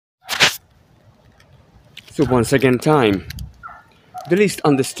So once again, time. The least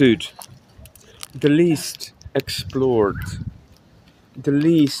understood, the least explored, the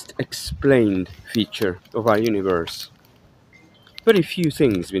least explained feature of our universe. Very few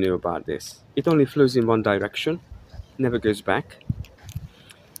things we know about this. It only flows in one direction, never goes back,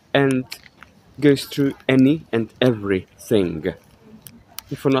 and goes through any and everything.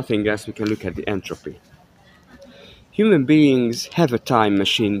 If for nothing else, we can look at the entropy. Human beings have a time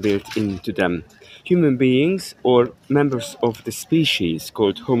machine built into them. Human beings, or members of the species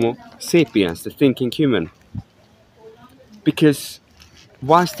called Homo sapiens, the thinking human. Because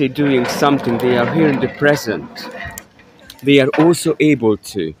whilst they're doing something, they are here in the present. They are also able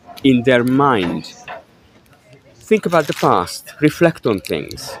to, in their mind, think about the past, reflect on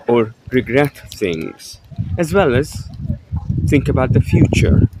things, or regret things, as well as think about the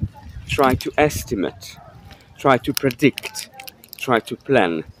future, try to estimate, try to predict, try to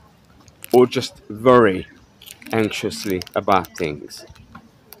plan, or just worry anxiously about things.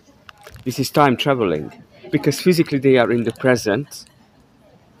 This is time traveling, because physically they are in the present,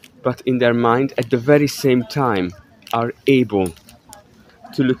 but in their mind at the very same time are able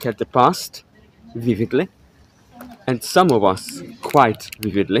to look at the past vividly, and some of us quite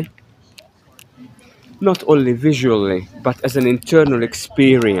vividly, not only visually, but as an internal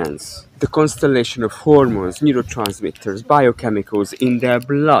experience, the constellation of hormones, neurotransmitters, biochemicals in their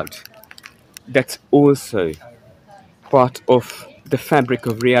blood. That's also part of the fabric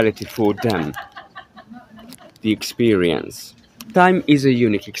of reality for them, the experience. Time is a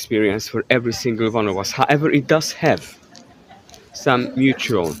unique experience for every single one of us. However, it does have some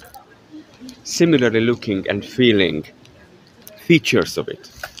mutual, similarly looking and feeling features of it.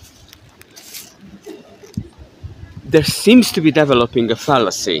 There seems to be developing a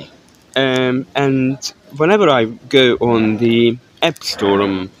fallacy, and whenever I go on the App Store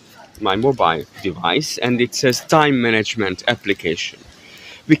on my mobile device and it says time management application,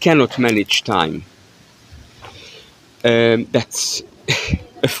 we cannot manage time. That's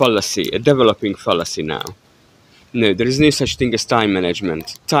a fallacy, a developing fallacy now. No, there is no such thing as time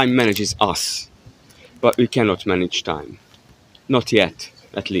management. Time manages us, but we cannot manage time. Not yet,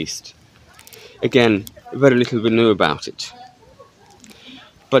 at least. Again, very little we know about it.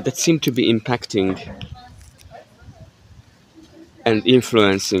 But that seemed to be impacting and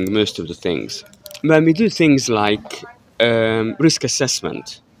influencing most of the things. When we do things like risk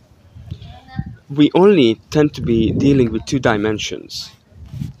assessment, we only tend to be dealing with two dimensions.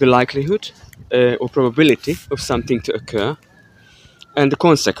 The likelihood or probability of something to occur, and the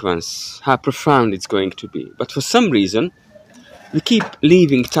consequence, how profound it's going to be. But for some reason, we keep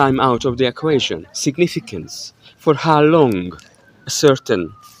leaving time out of the equation. Significance, for how long a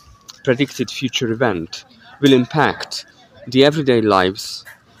certain predicted future event will impact the everyday lives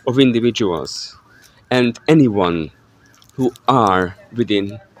of individuals and anyone who are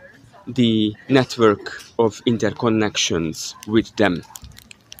within the network of interconnections with them.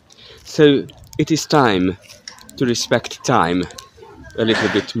 So it is time to respect time a little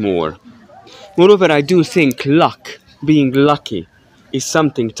bit more. Moreover, I do think luck, being lucky, is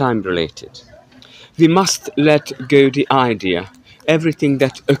something time related. We must let go the idea everything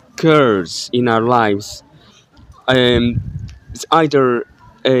that occurs in our lives is either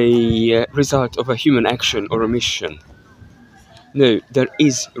a result of a human action or omission. No, there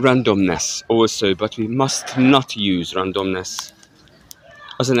is randomness also, but we must not use randomness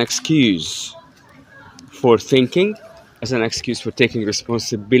as an excuse for thinking, as an excuse for taking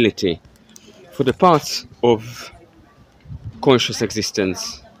responsibility for the parts of conscious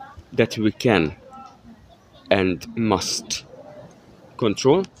existence that we can and must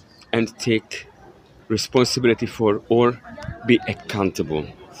control and take responsibility for or be accountable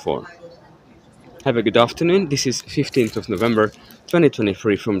for. Have a good afternoon. This is 15th of November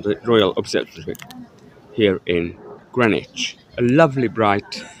 2023 from the Royal Observatory here in Greenwich. A lovely,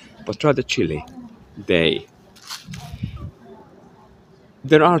 bright, but rather chilly day.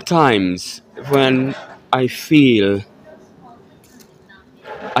 There are times when I feel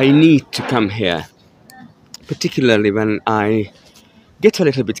I need to come here, particularly when I get a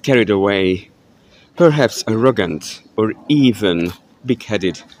little bit carried away, perhaps arrogant or even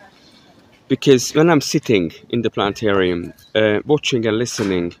big-headed. Because when I'm sitting in the planetarium, watching and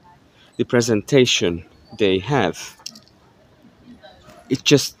listening the presentation they have, it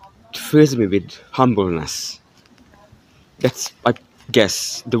just fills me with humbleness. That's, I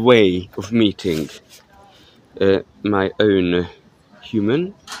guess, the way of meeting my own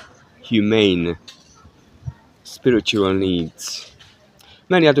humane, spiritual needs.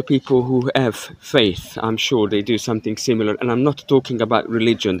 Many other people who have faith, I'm sure they do something similar, and I'm not talking about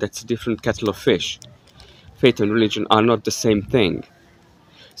religion, that's a different kettle of fish. faith and religion are not the same thing.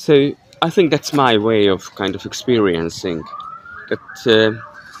 So I think that's my way of kind of experiencing that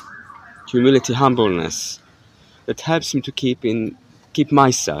humility, humbleness that helps me to keep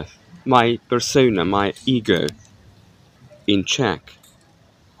myself, my persona, my ego in check.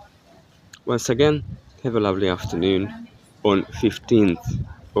 Once again, have a lovely afternoon on 15th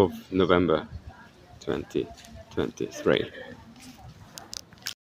of November 2023.